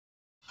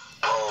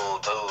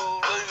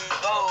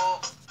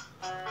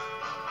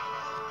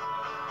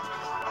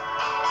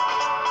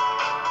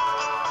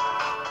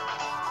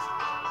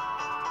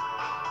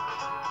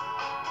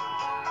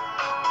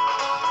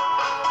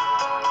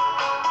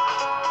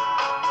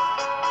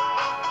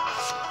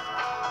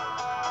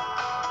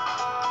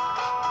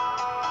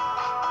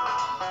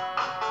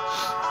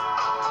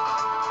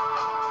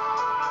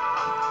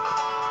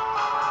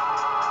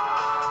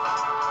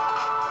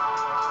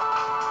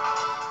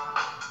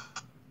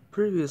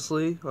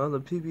Previously on the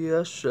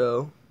PBS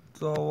show.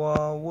 So,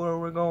 where are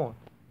we going?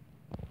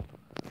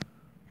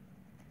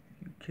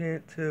 You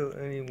can't tell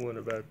anyone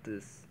about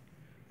this.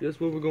 Guess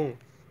where we're going?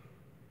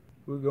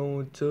 We're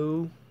going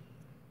to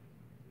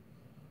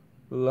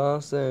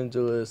Los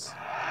Angeles.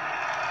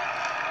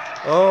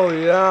 Oh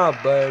yeah,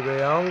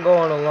 baby, I'm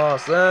going to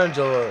Los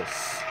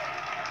Angeles.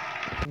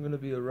 I'm gonna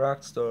be a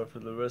rock star for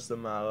the rest of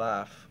my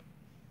life.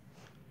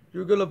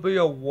 You're gonna be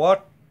a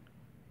what?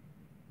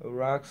 A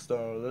rock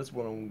star, that's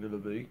what I'm gonna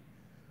be.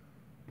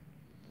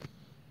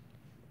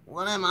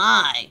 What am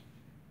I?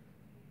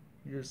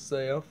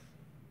 Yourself.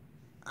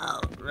 Oh,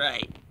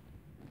 right.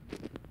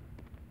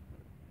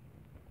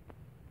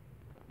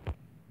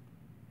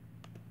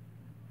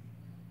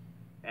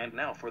 And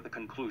now for the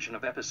conclusion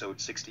of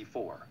episode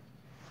 64.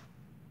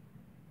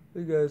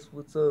 Hey guys,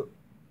 what's up?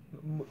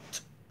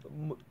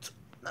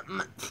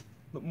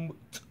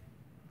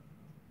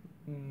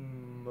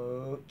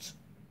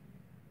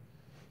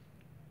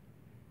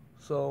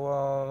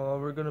 So,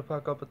 we're gonna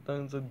pack up our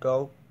things and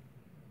go.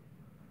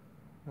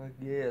 I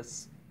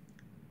guess.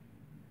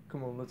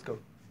 Come on, let's go.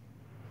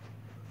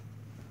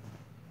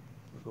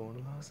 We're going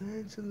to Los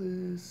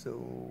Angeles, so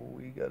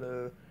we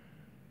gotta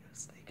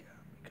sneak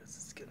out because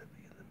it's gonna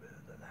be in the middle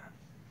of the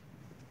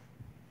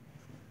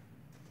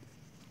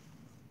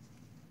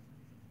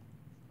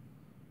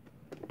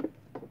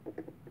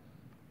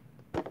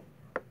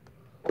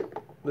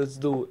night. Let's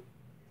do it.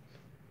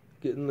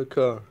 Get in the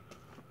car.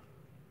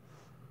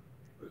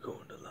 We're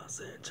going to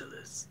Los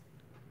Angeles.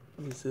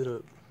 Let me sit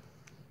up.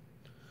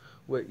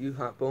 Wait, you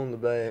hop on the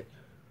back.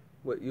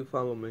 Wait, you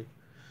follow me.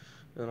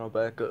 And I'll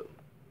back up.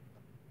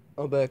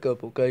 I'll back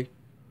up, okay?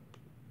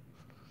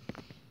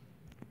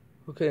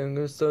 Okay, I'm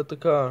gonna start the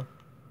car.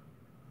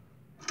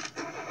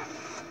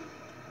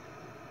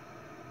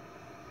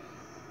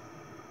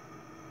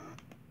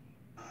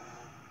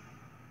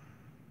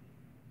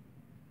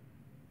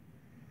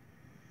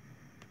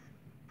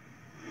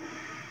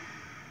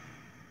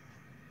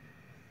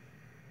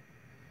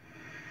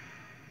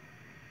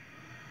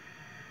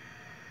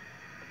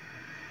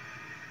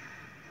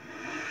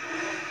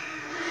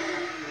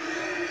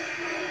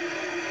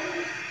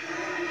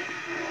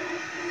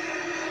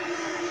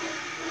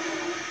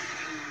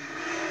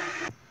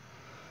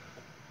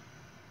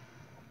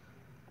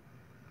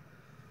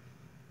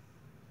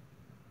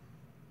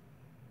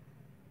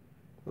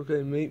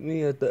 Okay, meet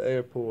me at the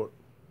airport.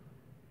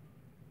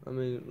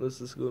 Let's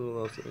just go to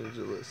Los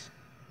Angeles.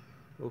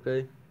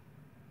 Okay?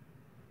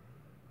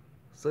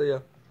 See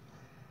ya.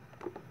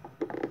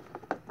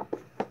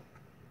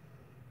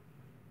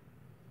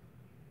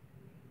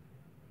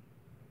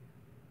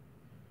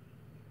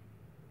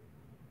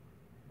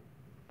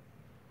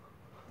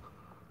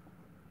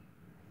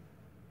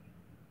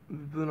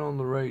 We've been on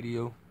the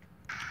radio.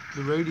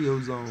 The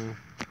radio's on.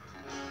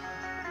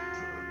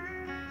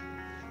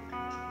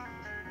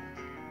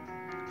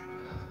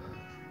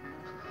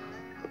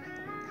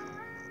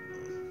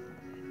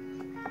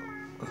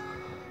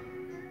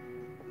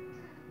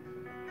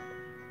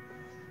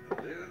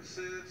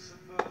 Sits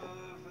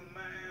above the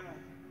mantle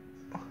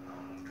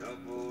on a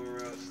couple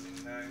rusty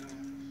nails.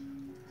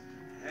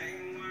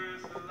 Ain't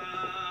worth a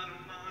lot of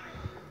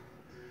money,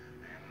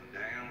 and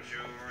damn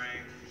sure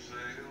ain't for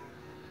sale.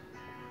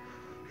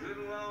 Good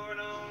Lord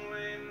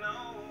only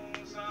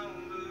knows all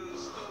the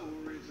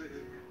stories it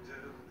could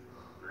tell.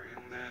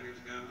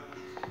 Granddaddy's gun.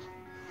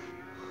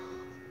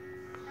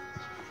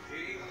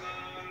 He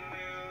bought a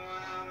new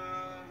out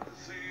of the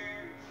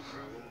Sears,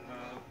 rolled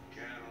up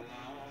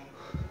catalog.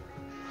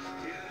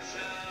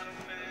 Shot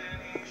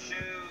many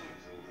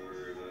shells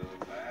over the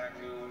back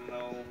of an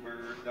old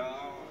bird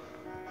dog.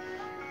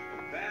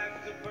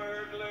 Backed the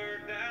burglar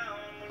down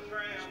when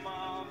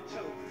Grandma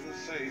took the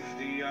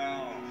safety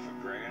off.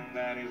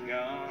 Granddaddy's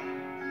gone.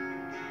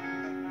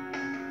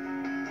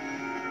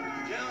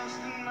 Just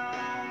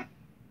enough.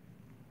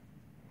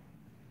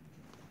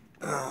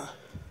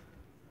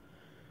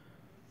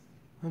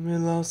 I'm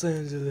in Los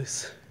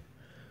Angeles.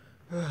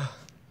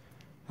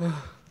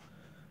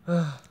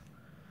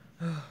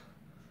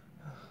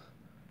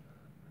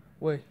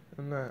 Wait,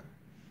 I'm not.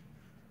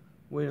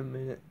 Wait a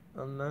minute,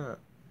 I'm not.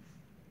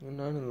 I'm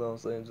not in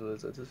Los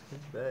Angeles, I just came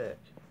back.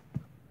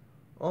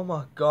 Oh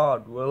my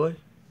God, really?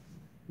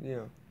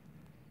 Yeah.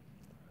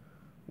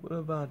 What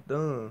have I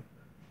done?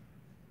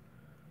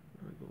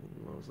 I'm going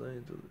to Los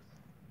Angeles.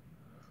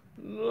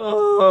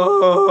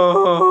 No!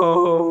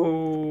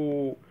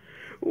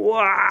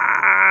 Wow!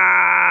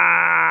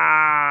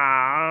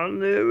 I'll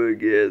never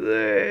get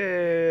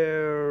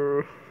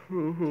there.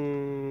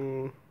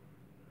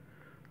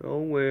 Oh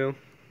well.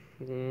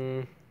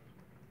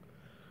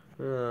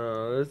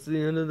 That's the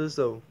end of the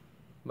show.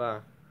 Bye.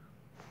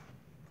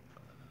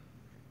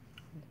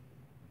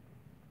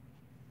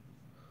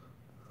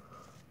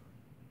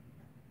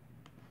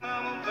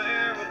 I'm a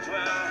bear with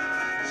 12.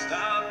 The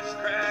stock is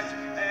cracked,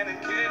 and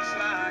it kicks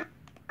like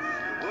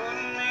it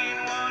wouldn't mean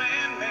what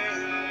it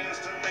means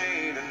to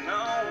me to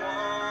no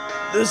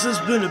one. This has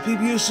been a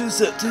PBS Show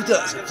Set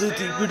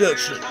 2015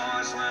 production.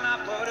 Voice when I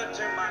put it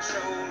to my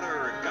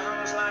shoulder, it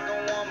comes like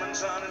a woman's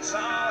son and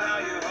son.